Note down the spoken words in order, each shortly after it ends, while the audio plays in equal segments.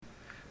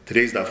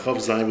Today's daf Chav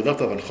Zayin. We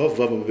left off on Chav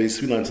Vav and base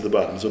 3 lines to the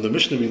bottom. So in the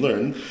Mishnah we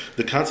learn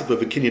the concept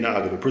of a kinyan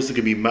agav. A person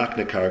can be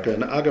makna karka,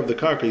 and agav the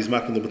karka is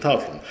makna the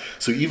metalton.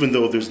 So even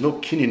though there's no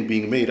kinyan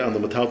being made on the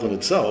metalton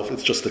itself,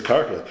 it's just the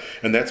karka,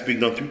 and that's being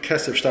done through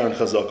kesef, shtar, and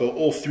chazaka.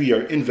 All three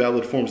are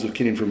invalid forms of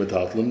kinyan for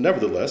metalton.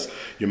 Nevertheless,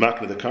 you're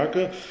makna the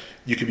karka.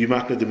 You could be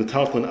makna the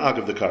metalton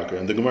agav the karka.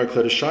 And the Gemara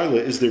Kledes Shaila,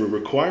 is there a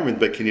requirement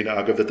by kinyan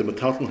agav that the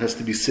metalton has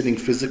to be sitting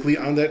physically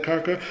on that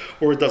karka,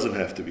 or it doesn't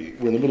have to be?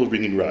 We're in the middle of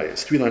bringing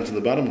rayas. 3 lines on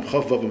the bottom.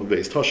 Chav Vav and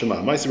base.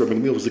 Tashema. Ma'aser Rabbi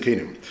Gamliel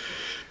v'Zakenim.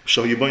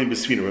 Shal Yibayim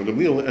B'Sfina. Rabbi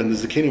Gamliel and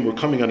the Zakenim were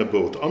coming on a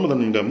boat.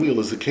 Amalan Rabbi Gamliel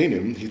the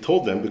Zakenim. He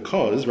told them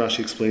because Rashi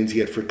explains he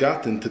had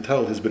forgotten to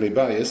tell his bnei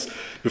bayis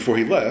before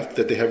he left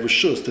that they have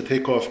rishus to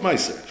take off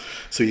ma'aser.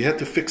 So he had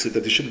to fix it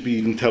that they shouldn't be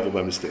eating tevel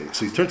by mistake.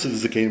 So he turns to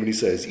the Zakenim and he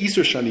says,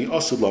 Isur Shani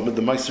Asad Lamed,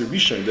 the ma'aser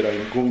rishon that I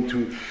am going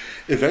to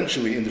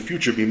eventually in the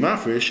future be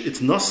mafresh, it's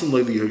nasan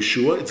leili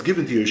Yeshua, it's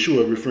given to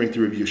Yeshua, referring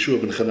to Rabbi Yeshua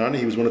ben Chanani.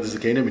 He was one of the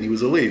Zakenim and he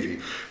was a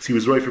Levi. So he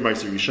was right for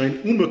ma'aser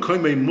rishon. Uma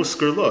koimei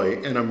muskar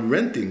loy, and I'm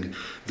renting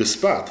the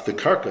spot, the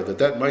karka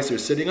that ma'aser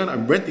is sitting on,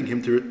 I'm renting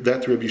him to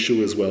Rabbi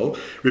Yeshua as well.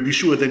 Rabbi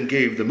Yeshua then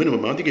gave the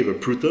minimum amount. He gave a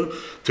pruta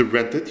to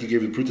rent it. He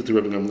gave the pruta to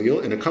Rabbi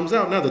Gamliel, and it comes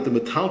out now that the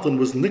metalton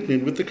was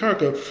nicknamed with the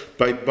karka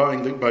by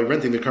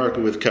renting the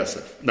karka with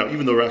kesef. Now,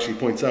 even though Rashi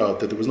points out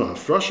that there was no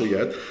hafrasha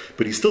yet,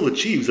 but he still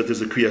achieves that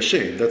there's a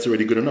kriyashem. That's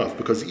already good enough,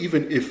 because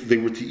even if they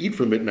were to eat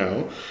from it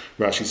now,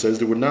 Rashi says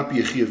there would not be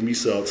a chi of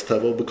misa al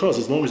tevel, because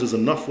as long as there's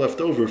enough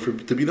left over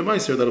to be the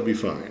meiser, that'll be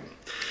fine.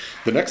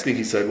 The next thing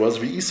he said was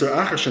v'isar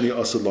achar shani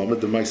asad lamed,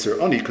 the meiser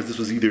ani, because this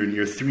was either in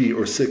year 3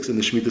 or 6 in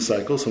the Shemitah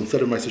cycle. So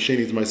instead of meiser sheni,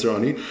 it's meiser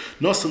ani.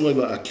 Nasan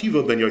leila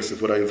Akiva ben Yosef.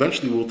 What I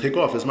eventually will take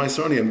off as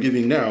meiser ani, I'm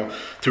giving now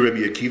to Rabbi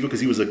Akiva because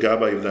he was a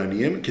gabbai of the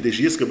aniyim. Kadesh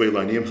yiska bei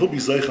l'aniyim. He'll be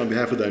zeich on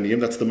behalf of the aniyim.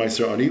 That's the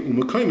meiser ani.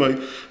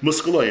 Umakaymai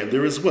muskalay. And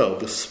there as well,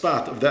 the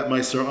spot of that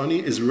meiser ani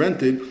is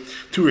rented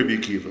to Rabbi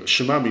Akiva.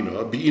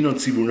 Shemamina bi'inon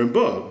tzivurim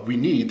ba. We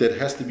need that it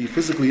has to be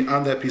physically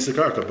on that piece of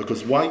karka,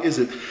 because why is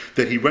it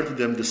that he rented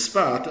them the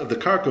spot of the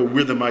karka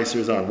where the meiser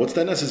is on? What's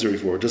that necessary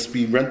for? Just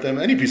rent them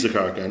any piece of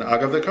karka, and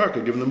agav the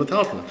karka, give them the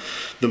metalton.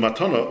 The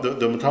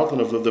metalton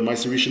of the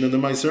meiser rishon and the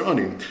meiser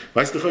ani.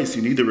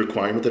 You need the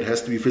requirement that it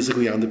has to be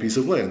physically on the piece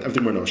of land.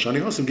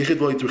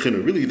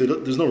 Really,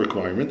 there's no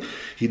requirement.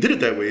 He did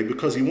it that way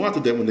because he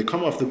wanted that when they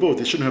come off the boat,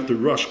 they shouldn't have to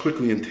rush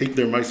quickly and take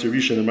their meiser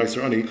rishon and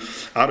meiser ani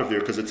out of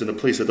there because it's in a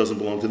place that doesn't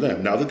belong to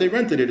them. Now that they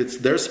rented it, it's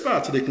their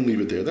spot, so they can leave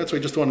it there. That's why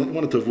I just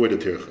wanted to avoid a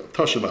tircha.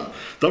 Tashema.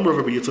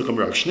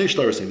 Shnei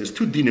shtaros saying there's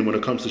 2 dinim when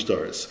it comes to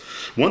shtaros.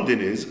 One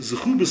din is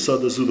zechu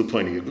b'sada zu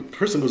l'plani. A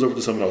person goes over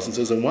to someone else and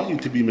says, I want you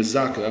to be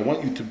mezaka, I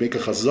want you to make a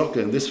chazaka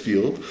in this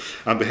field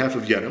on behalf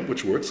of Yenim,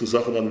 which works. I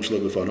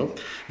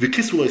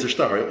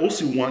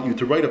also want you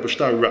to write up a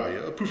shtar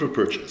raya, a proof of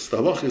purchase. The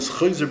halach is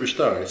chayzer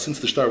b'shtar. Since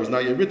the shtar was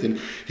not yet written,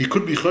 he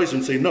could be chayzer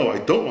and say, no, I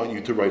don't want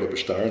you to write up a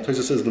shtar. And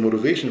Taisa says the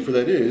motivation for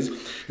that is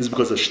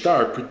because a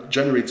shtar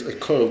generates a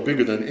coil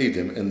bigger than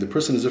Edim, and the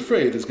person is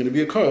afraid there's going to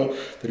be a coil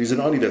that he's an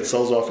ani that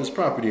sells off his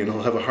property, and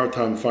he'll have a hard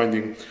time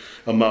finding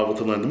a malva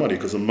to lend money,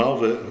 because a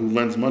malva who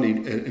lends money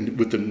and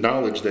with the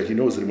knowledge that he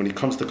knows that when he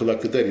comes to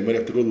collect the debt, he might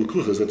have to go to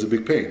l'kuchas. That's a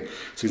big pain,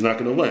 so he's not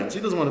going to lend. So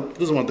he doesn't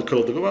want the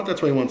coil to go out.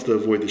 That's why he wants to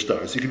avoid the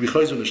shtar. So he could be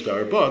chayzer in the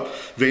shtar, but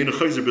ve'in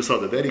chayzer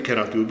b'sada, that he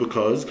cannot do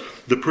because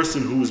the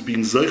person who is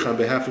being zeich on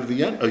behalf of the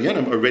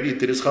yenim already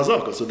did his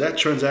chazaka, so that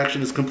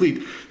transaction is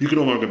complete. You can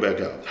no longer back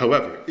out.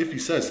 However, if he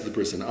says to the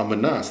person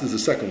amanas, this is the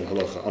second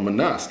halacha,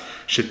 amanas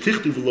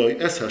shetichtu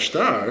v'loy es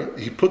hashtar,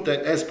 he put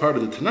that as part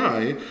of the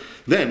tanai,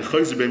 then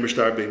chayzer bein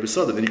b'shtar bein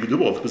b'sada, then you could do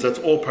both, because that's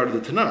all part of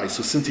the tanai.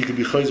 So since he could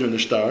be chayzer in the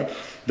shtar,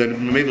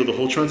 then maybe the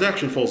whole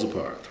transaction falls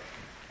apart.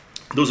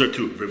 Those are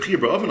 2. Reb Chia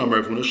bar Avin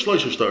Amar Avuna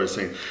Shloisha Shtar is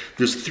saying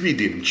there's 3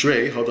 din.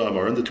 Trei Hada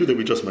Amar, and the 2 that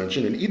we just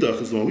mentioned, and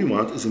Idach is the one we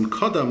want, is in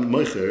Kadam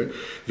Meicher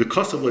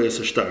v'Kasav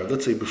Le'es Shtar.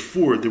 Let's say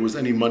before there was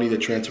any money that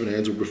transferred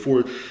hands, or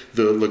before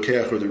the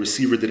Lekeach or the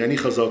receiver did any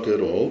chazaka at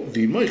all,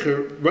 the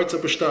Meicher writes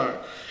up a shtar.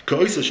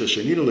 Ka'oisa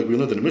Shashanina, like we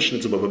learned in the Mishnah,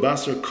 it's above a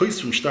basar. Ka'is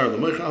from shtar the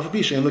Meicher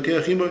Avapisha and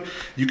Lekeach Ima.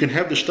 You can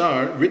have the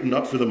shtar written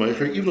up for the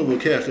Meicher, even though the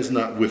Lekeach is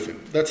not with him.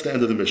 That's the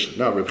end of the Mishnah.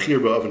 Now Reb Chia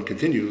bar Avin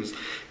continues.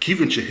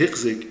 Kivin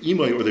shehichzik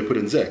imay, or they put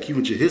in zeh.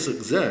 Kivin shehichzik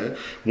zeh.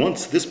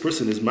 Once this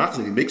person is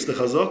machzik, he makes the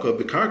chazaka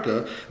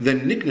bekarka, then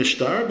nikne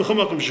shtar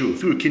b'chomakom shu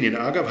through a kinyan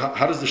agav.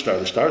 How does the shtar?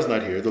 The shtar is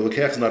not here. The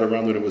lekeach is not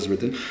around when it was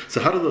written.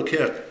 So how did the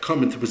lekeach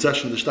come into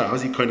possession of the shtar?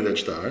 How's he kind of that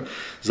shtar?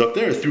 Zok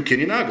there through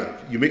kinyan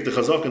agav. You make the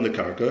chazaka in the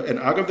karka, and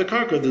agav the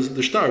karka,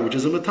 the shtar, which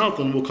is a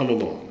metalton, will come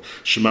along.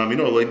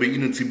 Shemamino lei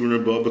be'inan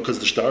tziburim ba, because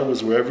the shtar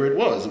was wherever it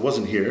was. It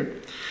wasn't here.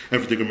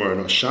 And for the Gemara,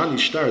 no, shani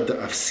shtar da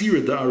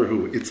afsira da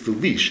arahu. It's the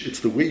leash. It's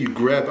the way you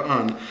grab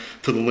on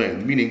to the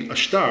land. Meaning, a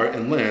shtar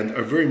and land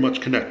are very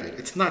much connected.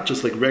 It's not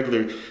just like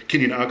regular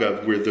kinyan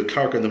agav where the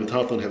karka and the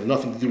metalton have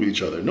nothing to do with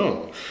each other.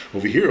 No.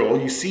 Over here, all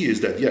you see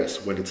is that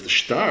yes, when it's the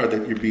shtar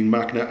that you're being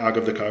makna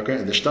agav the karka,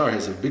 and the shtar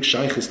has a big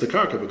shaykhis to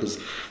karka because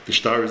the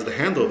shtar is the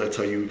handle. That's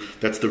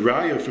the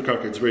raya for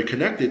karka. It's very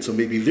connected. So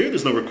maybe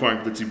there's no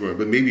requirement that tziburim,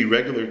 but maybe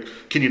regular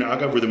kinyan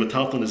agav where the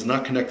metalton is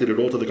not connected at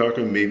all to the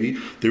karka, maybe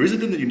there is a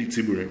din that you need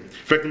tziburim.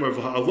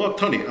 Allah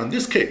Tani, on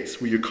this case,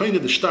 where you're kind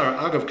of the shtar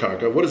agav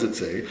karka, what does it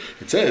say?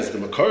 It says, the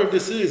makar of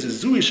this is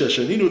zui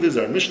sheshaninu, this is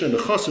our Mishnah,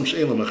 nechasim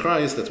she'elam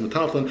achrayis, that's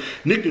metalchan,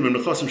 niknim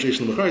nechasim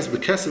she'elam achrayis,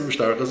 bekesev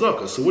shtar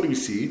chazaka. So what do we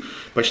see?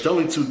 By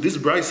telling to this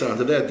brisa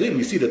onto that din,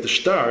 we see that the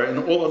shtar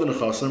and all other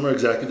nechasim are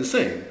exactly the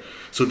same.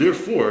 So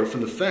therefore, from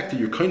the fact that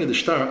you're kind of the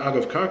shtar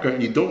agav karka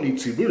and you don't need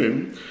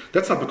tziburim,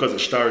 that's not because the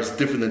shtar is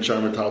different than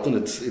shtar metalton.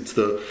 It's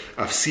the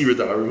afsira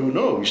daru.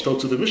 No, we shtal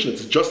to the mission.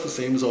 It's just the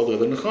same as all the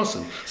other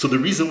nechasim. So the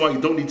reason why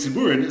you don't need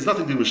tziburim is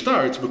nothing to do with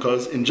shtar. It's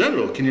because in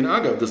general, kinyan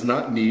agav does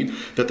not need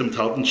that the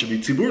metalton should be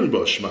tziburim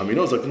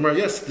b'shmamino. It's like the Gemara,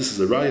 yes, this is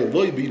a raya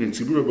loy bein in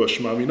tzibur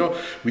b'shmamino.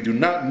 We do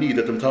not need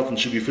that the metalton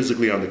should be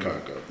physically on the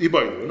karka.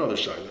 Ibaylu, another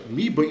shayla.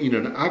 Mi bein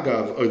an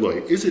agav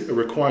oloy. Is it a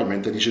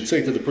requirement that he should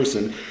say to the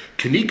person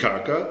kini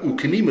karka u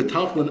kini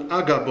metalton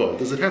agabo?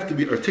 Does it have to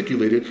be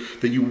articulated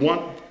that you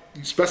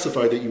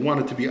specify that you want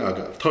it to be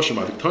agav?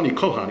 Tashamadik tani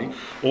kohani.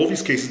 All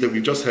these cases that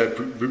we've just had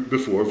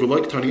before,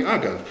 v'loik tani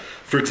agav.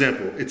 For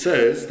example, it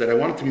says that I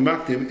want it to be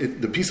makdim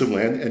the piece of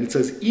land, and it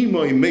says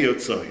imoy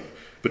meyotzayin.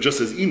 But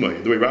just as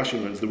imay, the way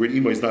Rashi learns, the word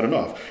imay is not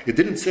enough. It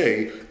didn't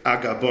say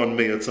agabon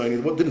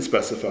meyotzayin. It didn't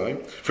specify. In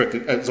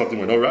fact, something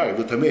went all right.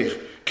 L'tamech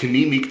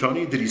kini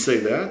miktani. Did he say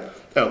that?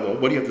 Elo,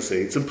 what do you have to say?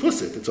 It's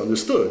implicit. It's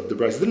understood. The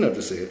Bryce didn't have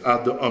to say it.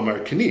 Ad Amar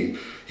Kani.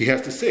 He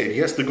has to say it. He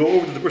has to go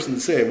over to the person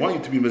and say, I want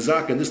you to be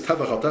mezak and this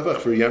tavach al tavach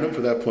for Yanim, for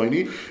that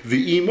Pliny.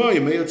 The imay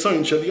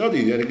meyatzayin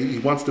shadiyadi. And he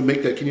wants to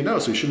make that Kini now,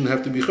 so he shouldn't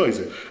have to be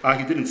chayzer.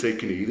 He didn't say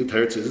Kini. The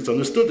Teretz says it's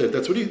understood that.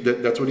 That's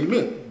what he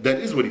meant. That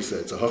is what he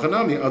said. So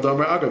hachanami ad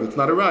Amar agav. It's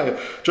not a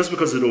raya. Just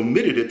because it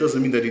omitted it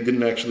doesn't mean that he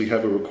didn't actually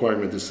have a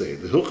requirement to say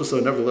it. The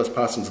Hilchasa nevertheless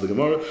passes into the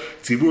Gemara.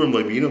 Tzivurim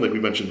le'bi'ina, like we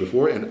mentioned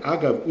before, and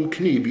agav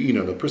ukni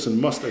bi'ina. The person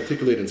must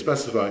articulate and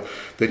specify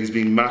that he's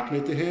being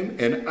maknit to him,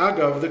 and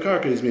agav the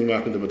karka is being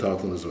maknit to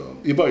metalton as well.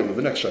 Ibaylu,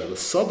 the next shayla,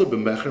 sada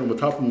b'mecher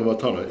metalton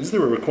b'matana. Is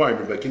there a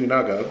requirement by kinyan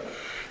agav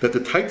that the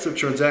types of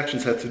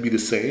transactions have to be the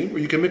same, or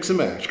you can mix and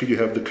match? Could you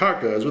have the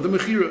karkas with the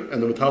mechira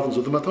and the metaltons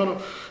with the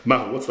matana?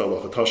 Mahu, what's the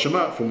halacha?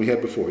 Tashema, from we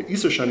had before.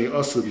 Isa shani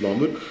asid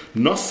lamud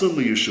nasan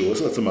liyeshua.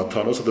 So that's a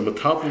matana. So the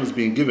metalton is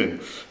being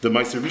given. The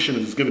meiserishin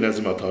is given as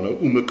a matana.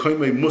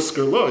 Umekoyme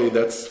musker loy.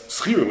 That's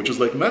schira, which is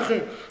like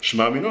mecher.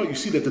 Shmamino. You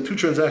see that the two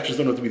transactions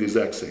don't have to be the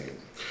exact same.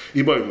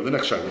 Ibaylu, the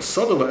next shayla.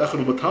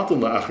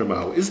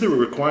 Is there a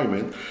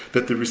requirement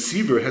that the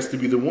receiver has to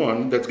be the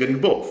one that's getting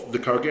both the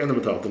karka and the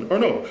metalton, or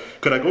no?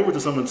 Could I go over to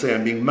someone and say,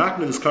 I'm being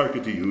makna this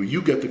karka to you,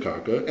 you get the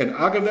karka, and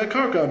agav that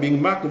karka, I'm being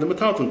makna the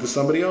metalton to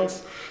somebody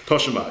else?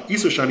 Tashema,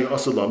 Isa shani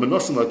asalam, and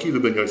nasan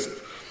Akiva ben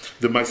Yosef.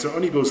 The Meiser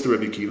Ani goes to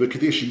Rabbi Kiva,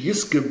 Kadeshi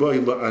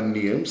Yiskebay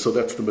la'aniyim, so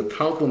that's the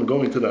metalton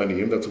going to the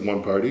aniyim, that's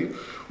one party.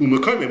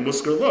 Umekarmim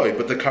muskar loy,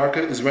 but the karka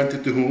is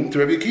rented to whom? To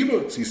Rabbi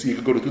Kiva. So you see, you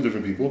could go to two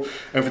different people,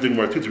 and for the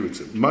Gemara, two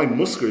terutzim. My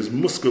muskar is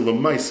muskar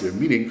l'meiser,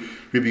 meaning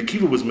Rabbi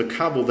Kiva was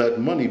mekabel that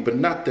money, but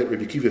not that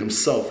Rabbi Kiva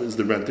himself is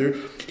the renter.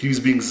 He was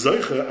being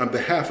zeicha on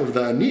behalf of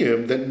the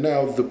aniyim, that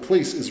now the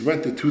place is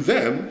rented to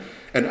them,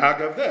 and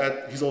agav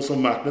that, he's also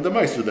makna the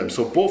meister to them.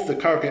 So both the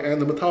karka and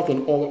the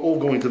metalton all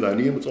going to the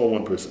aniyim, it's all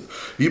one person.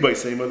 Yibai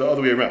Sema, the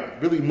other way around.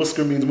 Really,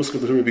 muskar means muskar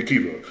to Rabbi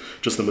Kiva.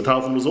 Just the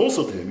metalton was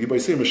also to him. Yibai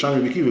Sema,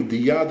 Shani Rabbi Kiva,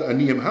 the yad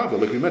aniyim hava,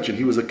 like we mentioned,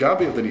 he was a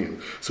gabe of the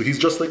aniyim. So he's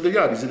just like the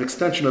yad, he's an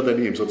extension of the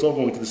aniyim. So it's all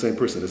going to the same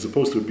person, as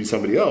opposed to it be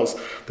somebody else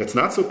that's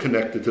not so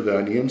connected to the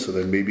aniyim, so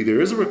then maybe there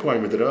is a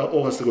requirement that it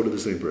all has to go to the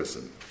same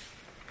person.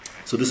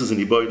 So this is an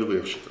Ibai the way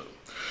of Shita.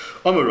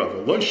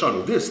 Amarava, lo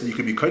shanu, this, that you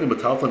could be kind of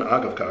metalton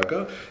agav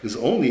karka, is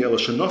only el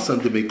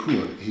shenasan de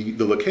mekun.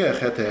 The lakech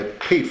had to have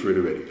paid for it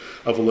already.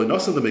 Aval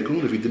nasan de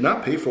mekun, if he did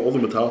not pay for all the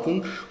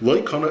metalton,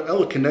 lo kana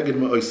el keneged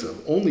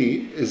ma'osav,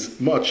 only as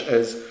much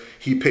as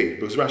he paid.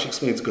 Because Rashi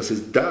explains, because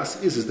his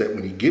das is that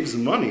when he gives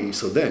money,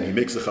 so then he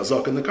makes the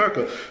chazak in the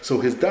karka,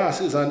 so his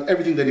das is on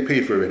everything that he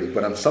paid for already,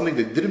 but on something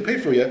that he didn't pay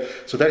for yet,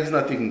 so that he's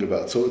not thinking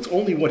about. So it's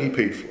only what he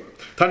paid for.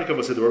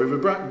 Tanikava said, we have a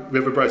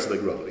brisa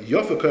like Rava.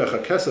 Yafa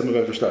koyach kesef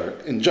mikoyach shtar.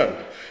 In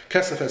general,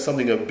 kesef has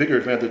something of bigger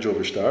advantage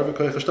over shtar.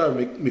 V'koyach shtar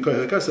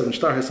mikoyach kesef, and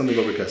shtar has something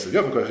over kesef.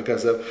 Yafa koyach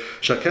kesef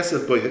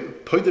shakesef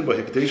poidin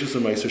by hekdeshus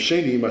and ma'aser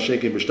sheni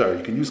mashekin b'shtar.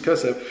 You can use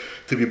kesef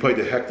to be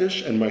poidin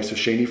hekdesh and ma'aser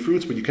sheni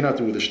fruits, but you cannot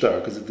do it with a shtar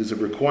because there's a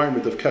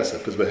requirement of kesef.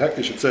 Because by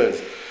hekdesh it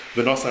says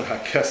v'nosan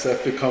hakesef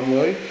v'kam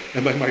loy,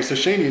 and by ma'aser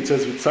sheni it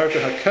says v'tzarta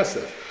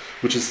hakesef,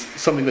 which is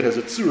something that has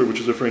a tzura, which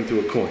is referring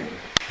to a coin.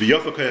 The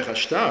Yafa Koyach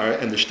Shtar,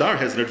 and the shtar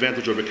has an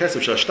advantage over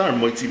kesef. Shtar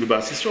moitzi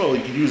b'bas Yisrael.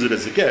 You can use it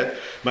as a get.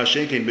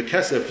 Mashenkein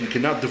b'kesef. You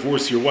cannot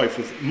divorce your wife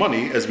with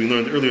money, as we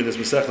learned earlier in this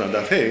Masechta on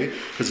Daf Hey,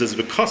 because there's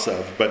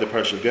v'kasav by the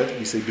parsha of get.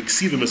 We say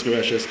b'ksiva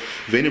misgareshes,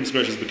 v'enim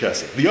misgareshes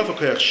b'kesef. The Yafa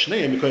Koyach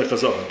Shneim b'koyach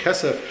Chazaka.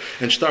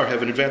 Kesef and shtar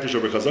have an advantage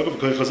over Chazaka.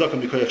 V'koyach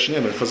Chazaka b'koyach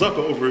Shneim. And Chazaka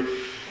over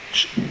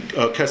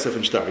Kesef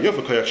and Shtar.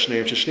 Yofa Koyach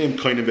Shneim, Shneim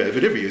Koinim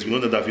Be'evid Ivri. As we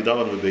learned in Daf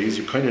Yudal on the base,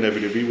 you're Koinim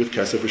Evid Ivri with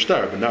Kesef or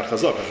Shtar, but not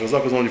Chazak.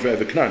 Chazak is only for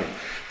Evid Knani,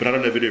 but not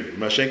an Evid Ivri.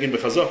 Mashenkin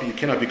Bechazak, you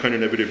cannot be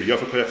Koinim Evid Ivri.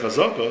 Yofa Koyach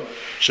Chazaka,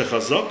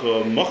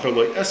 Shechazaka, Machar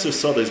Loi Eser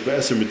Sades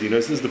Be'eser Medinas.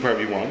 This is the part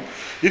we want.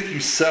 If you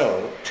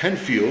sell 10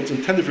 fields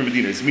and 10 different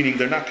Medinas, meaning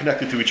they're not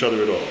connected to each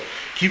other at all.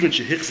 Kivin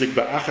Shehichzik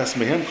Ba'achas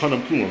Mehem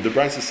Kanam Plum. The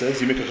Brisa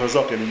says you make a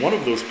Chazak in one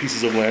of those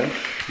pieces of land,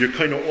 you're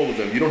kind of all of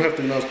them. You don't have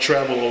to now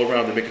travel all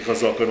around and make a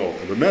Chazak on all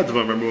of them.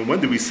 Remember, when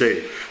do we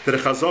say that a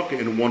chazaka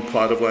in one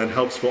plot of land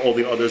helps for all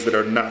the others that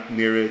are not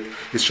near it?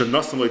 Is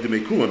shanasam loy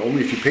demekulan,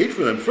 only if you paid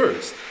for them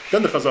first,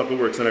 then the chazaka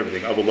works and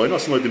everything. Avaloy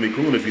nasam loy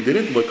demekulan, if you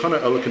didn't,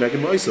 loykana ela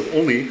keneged ma'asav,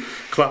 only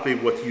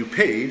klape what you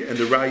paid. And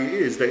the raya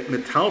is that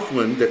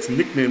metalflin that's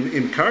nicknamed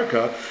in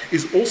karka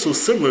is also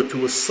similar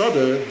to a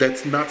sada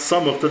that's not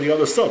samach to the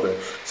other sada.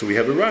 So we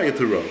have a raya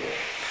to rub.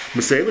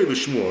 Meseilei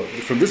l'Shmuel.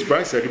 From this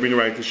brisa, I can bring a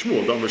right to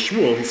Shmuel. Damar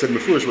Shmuel, he said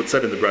mefurish what's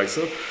said in the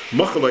brisa.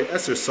 Machalei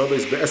eser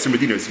sadas be'eser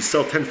medinas. You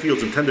sell 10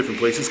 fields in 10 different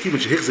places. Kivin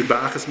shehichzik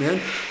ba'achas mehan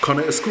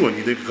kana eskuan.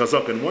 You did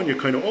chazak in one, you're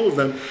kind of all of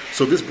them.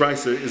 So this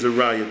brisa is a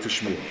raya to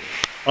Shmuel.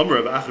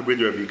 Amar Rav Acha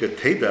B'Rei Rav Yika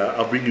Teda.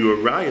 I'll bring you a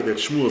raya that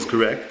Shmuel is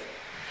correct,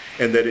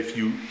 and that if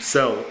you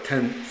sell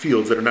 10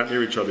 fields that are not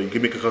near each other, you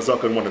can make a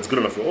chazak in one that's good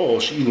enough for all.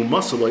 She'ilu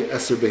masalei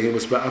eser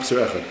behemus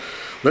ba'afser echad.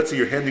 Let's say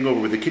you're handing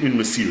over with the kinyan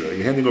mesira.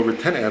 You're handing over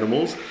 10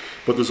 animals,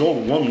 but there's all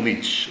one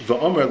leash.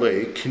 Va'amar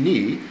le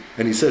kini,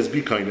 and he says,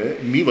 be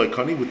kaina, mi like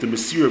kani, with the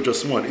mesira of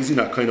just one. Is he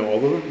not kaina all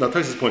of them? Now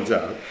Taisus points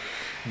out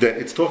that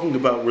it's talking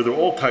about where they're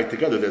all tied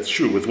together, that's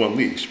true, with one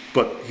leash.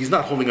 But he's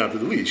not holding on to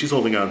the leash, he's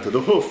holding on to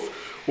the hoof,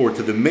 or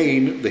to the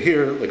mane, the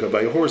hair, like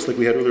by a horse, like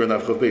we had earlier in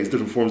Avchav Beis,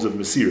 different forms of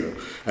mesira.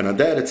 And on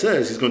that it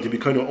says he's going to be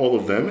kind of all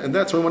of them, and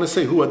that's why I want to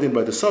say, who adin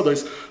by the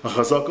sadais, a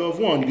chazaka of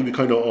one, you can be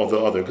kind of all the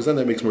other, because then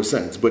that makes more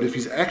sense. But if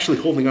he's actually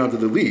holding on to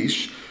the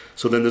leash,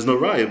 so then there's no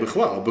raya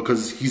b'chlal,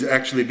 because he's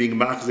actually being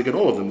machzik at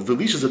all of them. The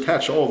leash is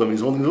attached to all of them,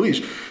 he's holding the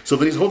leash, so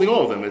then he's holding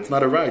all of them. It's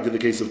not a raya to the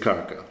case of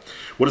karka.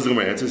 What does the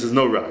Gemara answer? It says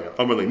no raya.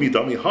 Amarle mi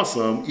dami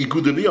hasam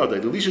iguda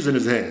biyadai. The leash is in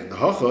his hand.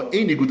 Hacha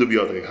ein iguda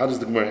biyadai. How does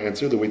the Gemara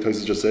answer? The way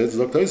Taisus just says,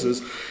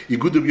 Taisus,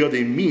 iguda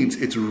biyadai means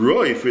it's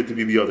roy for it to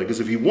be biyadai, because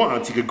if he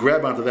wants, he could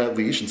grab onto that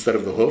leash instead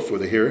of the hoof or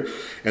the hair,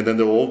 and then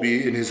they'll all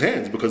be in his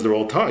hands because they're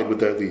all tied with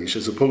that leash.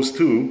 As opposed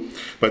to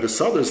by the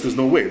sadas, there's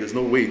no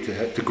way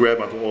to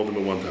grab onto all of them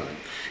at one time.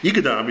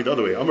 Ikadam, the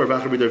other way. Amar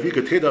v'achar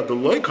b'darvika teda the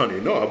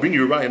loikani. No, I'll bring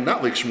you a raya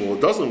not like Shmuel.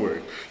 It doesn't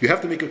work. You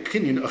have to make a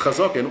kinyan, a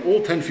chazaka in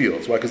all 10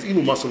 fields. Why? Because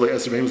ilu masalei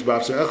eser behemus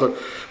ba'afser echad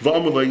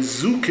va'amalei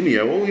zu kani.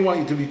 I only want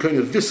you to be kind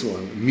of this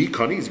one. Mi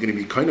kani is going to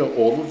be kind of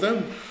all of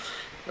them.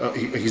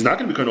 He's not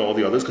going to be kind of all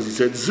the others because he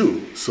said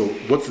zu. So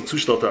what's the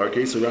tushtal to our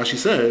case? So Rashi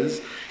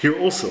says here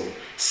also,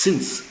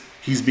 since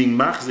he's being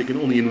machzik and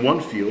only in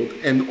one field,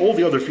 and all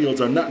the other fields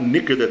are not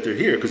nicker that they're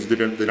here because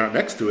they're not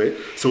next to it.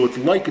 So it's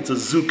like it's a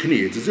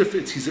zukni. It's as if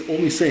he's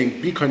only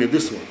saying be kind of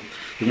this one.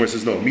 The Gemara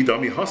says no.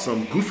 Midami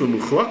hasam gufa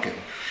muchlakin.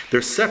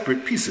 They're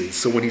separate pieces.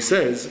 So when he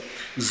says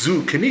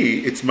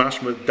zukni, it's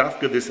mashma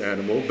dafka this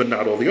animal, but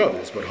not all the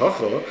others. But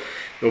hacha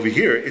over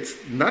here, it's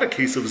not a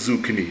case of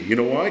zukni. You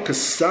know why? Because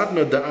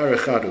sadna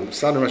da'arechadu.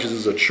 Sadna Rashi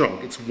is a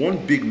trunk. It's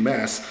one big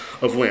mass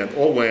of land.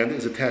 All land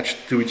is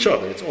attached to each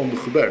other. It's all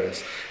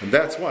mechuberes. And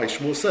that's why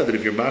Shmuel said that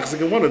if you're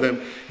machzik in one of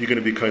them, you're going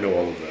to be kind of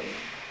all of them.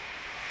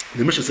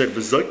 The Mishnah said,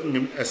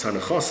 "V'zoikim es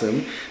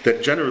hanachasim,"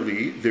 that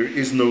generally there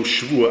is no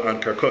shvua on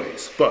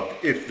karkais. But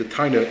if the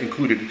taina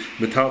included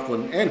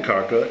metalplin and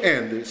karka,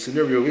 and the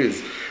scenario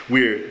is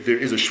where there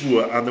is a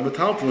shvua on the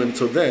metalplin,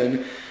 so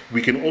then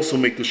we can also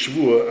make the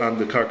shvua on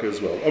the karka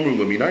as well. Amru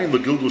l'minayin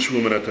l'gilgul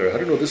shvua minatar. How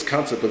do you know this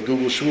concept of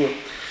gilgul shvua?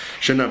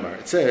 Shenamar.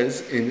 It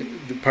says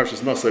in the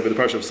Parshas Nasai, but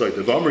the Parsha of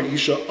Saita, V'amar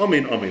Isha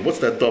Amen Amen. What's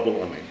that double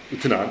Amen?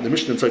 Tanan, the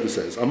Mishnah in Saita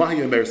says,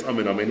 Amahi Emeris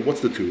Amen Amen.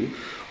 What's the two?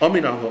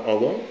 Amen Al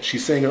Allah.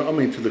 She's saying an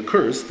Amen to the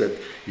curse that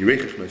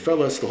Yerechef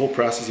Mefelas, the whole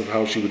process of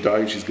how she would die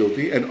if she's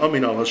guilty, and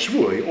Amen Al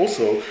Hashvui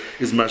also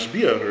is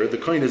mashbia her. The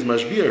kind is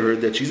mashbia her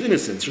that she's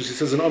innocent. So she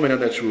says an Amen on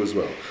that shvu as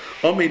well.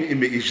 Amen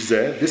Im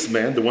Meishzeh, this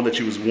man, the one that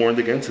she was warned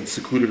against and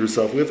secluded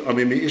herself with.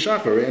 Amen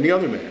Meishachar, any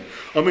other man.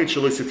 Amen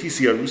Shalei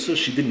Satisi Arusa,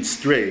 she didn't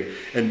stray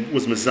and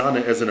was mazana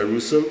as an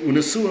arusa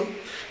unasua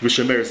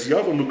v'shemeres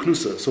yava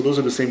muknusa. So those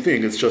are the same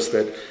thing. It's just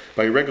that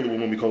by a regular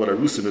woman we call it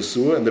arusa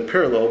nasua, and the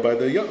parallel by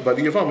the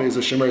yavama is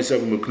a shemeres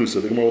yava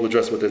muknusa. The Gemara will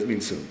address what that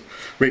means soon.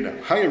 Right now,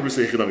 hi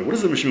arusa yichidami. What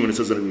does the Mishnah when it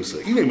says an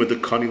arusa? Even with the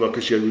kanila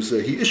kashi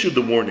arusa, he issued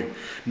the warning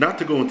not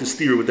to go into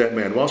steer with that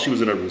man while she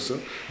was in arusa.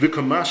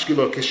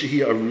 V'kamashkila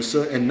kashihi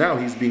arusa, and now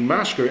he's being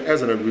mashker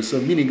as an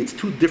arusa, meaning it's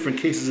two different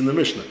cases in the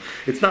Mishnah.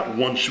 It's not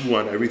one shvu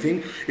on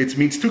everything. It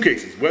means two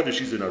cases, whether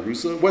she's in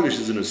arusa, whether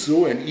she's in a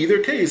su, and either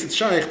case case, it's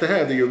shaykh to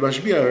have that you're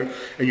mashbiah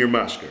and you're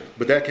mashker.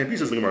 But that can't be,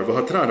 says the Gemara.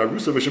 V'hatran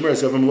arusa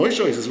v'shemeres yavam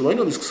loisha. He says, well, I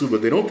know this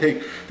ksuba. They don't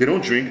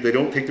drink, they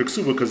don't take their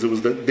ksuba because it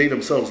was they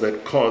themselves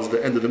that caused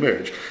the end of the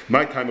marriage.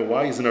 My time of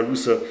why is an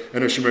arusa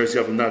and a shemeres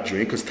yavam not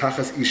drink because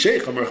tachas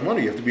isheich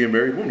amarachmana. You have to be a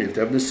married woman. You have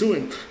to have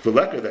nisuin.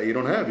 V'leka that you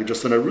don't have. You're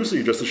just an arusa.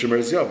 You're just a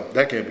shemeres yavam.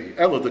 That can't be.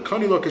 Ella the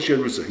kanila kashi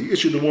arusa. He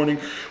issued the warning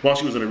while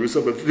she was an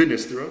arusa, but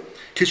v'nistera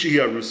kishi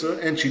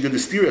arusa, and she did the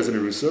steer as an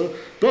arusa,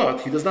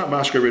 but he does not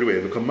mashka right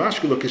away. Because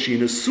mashka lo kashi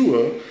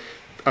nesua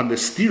on the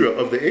stira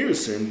of the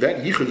erisin,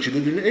 that yichud she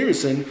did in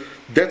erisin,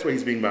 that's why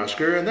he's being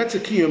mashker, and that's a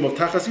kiyum of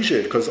tachas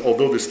yishech, because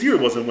although the stira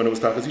wasn't when it was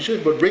tachas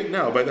yishech, but right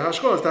now by the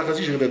hashkah is tachas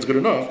yishech, that's good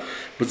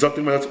enough. But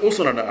something that's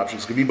also not an option.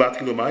 It's going to be bat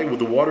kilomai. Will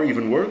the water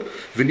even work?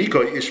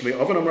 V'nikoi ishmei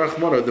oven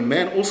amrachmana. The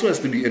man also has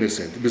to be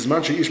innocent.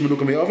 Bisman she'ish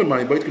menukamei oven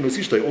mai bait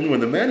kinosishtai. Only when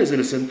the man is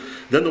innocent,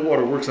 then the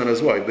water works on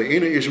his wife. But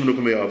ena ish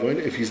menukamei oven.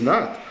 If he's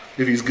not,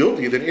 if he's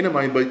guilty, then ena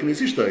mai bait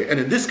kinosishtai. And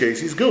in this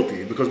case, he's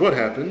guilty because what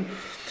happened?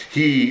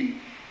 He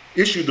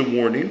issued the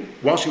warning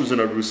while she was in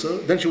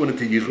Arusa, then she went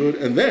into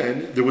Yichud, and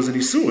then there was an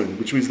Isuin,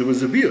 which means there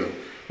was a Bia.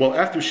 Well,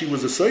 after she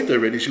was a Saita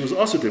already, she was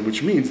Asutin,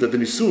 which means that the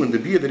Nisuin, the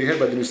Bia that he had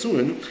by the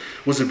Nisuin,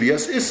 was a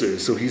Bias Isser,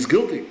 so he's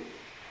guilty.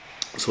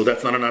 So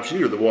that's not an option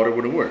here, the water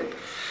wouldn't work.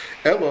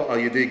 Ella al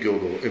Yedei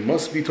Gilgul, it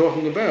must be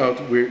talking about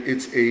where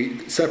it's a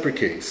separate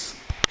case.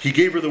 He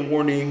gave her the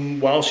warning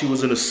while she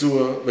was in a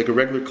Suah, like a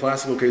regular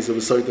classical case of a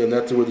Saita, and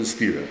that's with the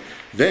Stira.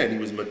 Then he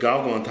was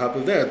Megalgal on top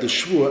of that, the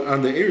Shua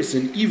on the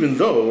Erisin, even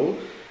though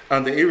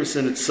on the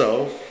Erisin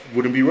itself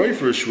wouldn't be right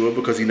for a Shua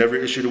because he never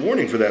issued a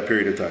warning for that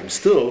period of time.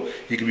 Still,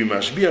 he could be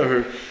mashbiah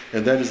her,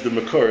 and that is the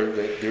makar,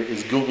 that there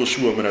is Gilgul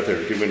Shua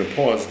Menater. We're going to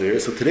pause there.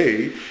 So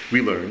today,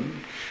 we learn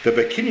that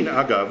by kinyan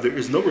agav, there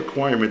is no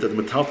requirement that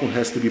the metalton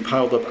has to be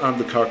piled up on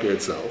the karka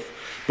itself.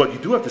 But you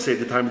do have to say at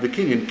the time of the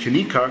kinyan,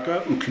 kini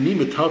karka u kini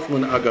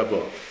metalton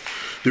agava.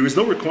 There is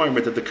no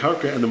requirement that the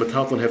karka and the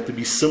metalton have to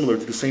be similar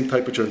to the same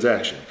type of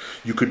transaction.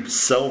 You could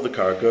sell the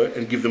karka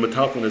and give the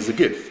metalton as a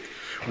gift.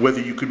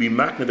 Whether you could be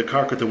makna the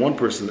karka to one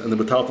person and the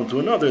metalton to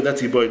another,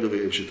 that's ibayda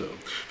le'ivshita.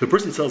 If the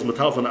person sells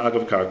metalton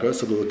agav karka,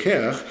 so the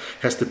lekech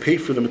has to pay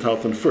for the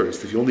metalton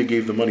first. If he only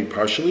gave the money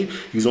partially,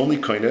 he's only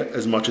kaina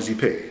as much as he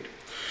paid.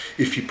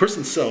 If a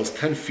person sells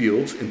 10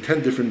 fields in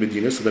 10 different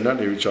medinas, so they're not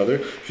near each other,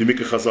 if you make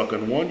a chazak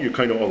on one, you're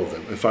kind of all of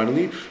them. And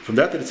finally, from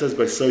that it says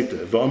by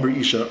Saita, V'amr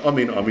Isha,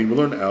 Amin, Amin, we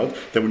learn out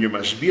that when you're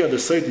mashbiah the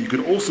Saita, you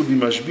could also be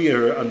mashbiah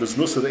her on the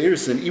znus of the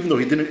Erisin, even though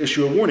he didn't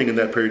issue a warning in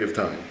that period of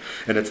time.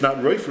 And it's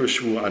not right for a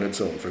shvua on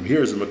its own. From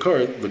here is a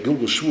makar, the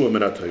Gilgul Shvua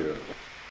Menatayra.